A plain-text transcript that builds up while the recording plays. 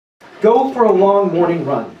Go for a long morning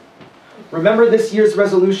run. Remember this year's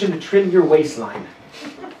resolution to trim your waistline.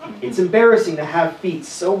 It's embarrassing to have feet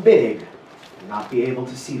so big and not be able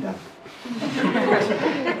to see them.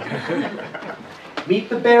 Meet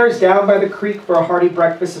the bears down by the creek for a hearty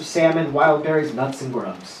breakfast of salmon, wild berries, nuts, and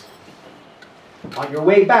grubs. On your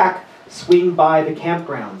way back, swing by the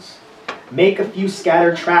campgrounds. Make a few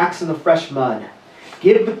scattered tracks in the fresh mud.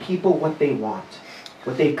 Give the people what they want,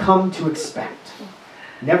 what they've come to expect.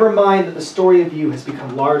 Never mind that the story of you has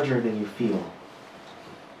become larger than you feel.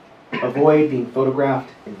 Avoid being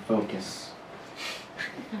photographed in focus.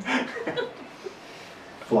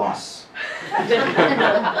 Floss.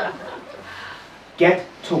 Get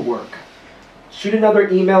to work. Shoot another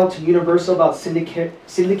email to Universal about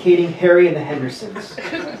syndicating Harry and the Hendersons.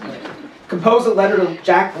 Compose a letter to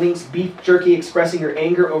Jack Link's Beef Jerky expressing your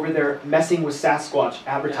anger over their messing with Sasquatch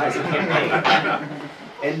advertising campaign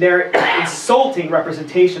and their insulting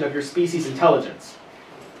representation of your species' intelligence.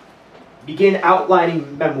 Begin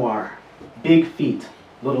outlining memoir, Big Feet,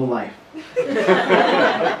 Little Life.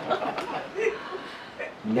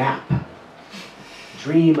 Nap.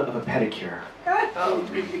 Dream of a pedicure.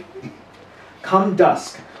 Come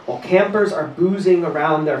dusk, while campers are boozing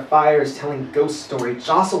around their fires telling ghost stories,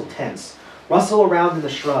 jostle tents, rustle around in the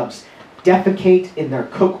shrubs, defecate in their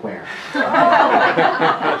cookware.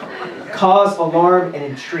 Cause alarm and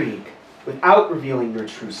intrigue without revealing your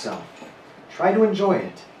true self. Try to enjoy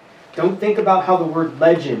it. Don't think about how the word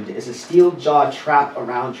legend is a steel-jawed trap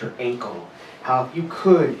around your ankle. How if you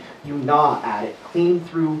could, you gnaw at it, clean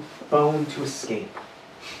through bone to escape.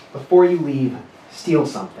 Before you leave, steal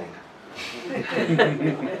something.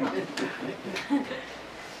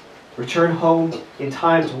 Return home in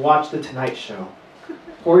time to watch The Tonight Show.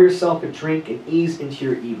 Pour yourself a drink and ease into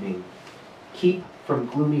your evening. Keep from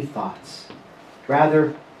gloomy thoughts.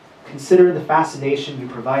 Rather, consider the fascination you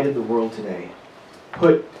provided the world today.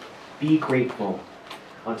 Put "be grateful"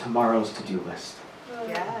 on tomorrow's to-do list.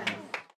 Yeah.